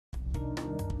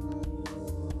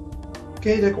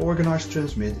Cadac Organice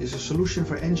Transmit is a solution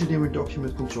for engineering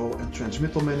document control and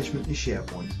transmittal management in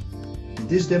SharePoint. In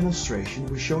this demonstration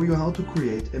we show you how to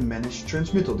create and manage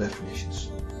transmittal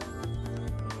definitions.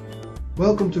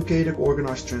 Welcome to Cadac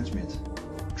Organice Transmit.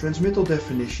 Transmittal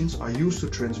definitions are used to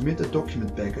transmit a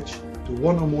document package to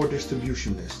one or more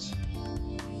distribution lists.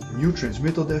 A new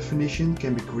transmittal definition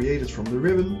can be created from the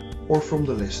ribbon or from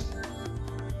the list.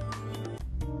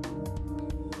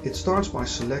 It starts by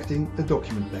selecting a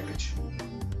document package.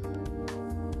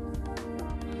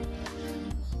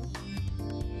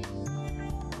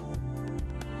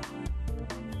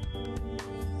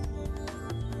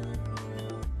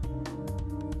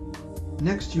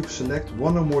 Next you select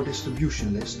one or more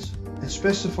distribution lists and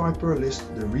specify per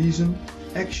list the reason,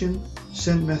 action,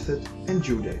 send method and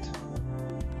due date.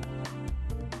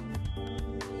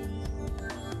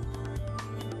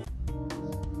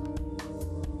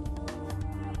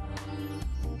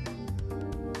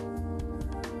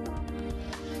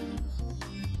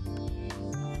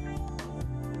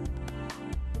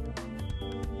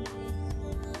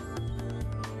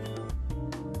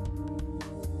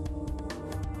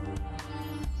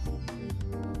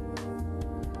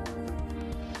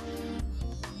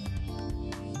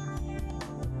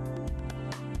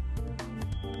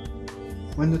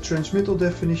 When the transmittal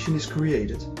definition is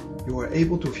created, you are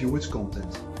able to view its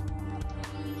content.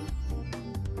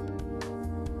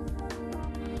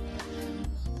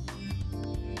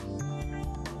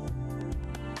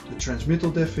 The transmittal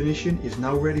definition is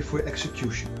now ready for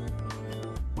execution.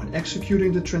 When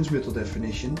executing the transmittal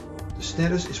definition, the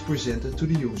status is presented to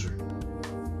the user.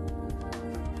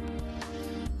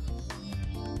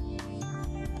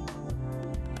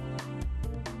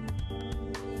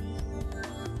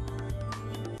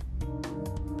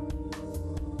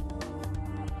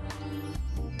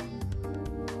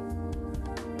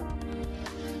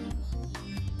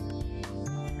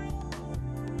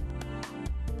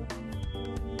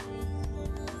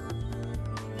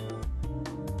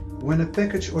 When a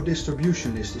package or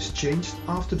distribution list is changed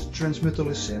after the transmittal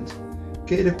is sent,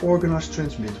 Cadac Organice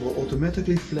Transmit will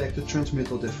automatically flag the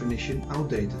transmittal definition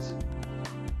outdated.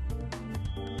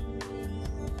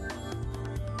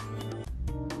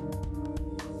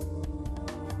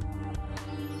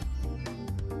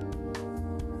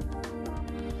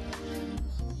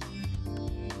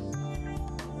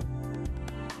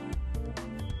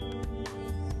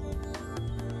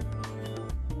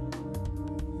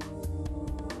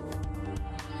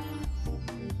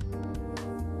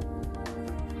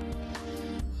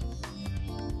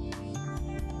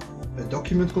 A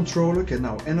document controller can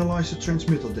now analyze the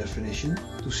transmittal definition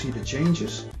to see the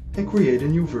changes and create a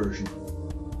new version.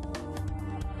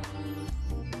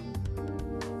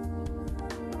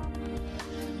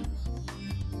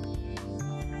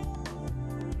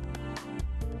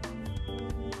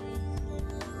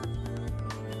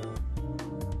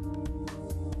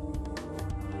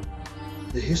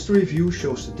 The history view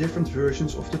shows the different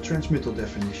versions of the transmittal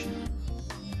definition.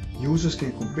 Users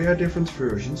can compare different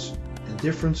versions and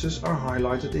differences are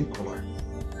highlighted in color.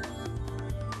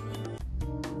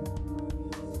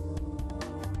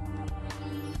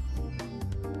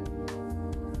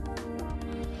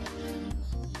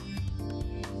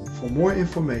 For more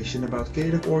information about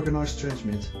Cadac Organice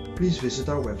Transmit, please visit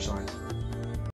our website.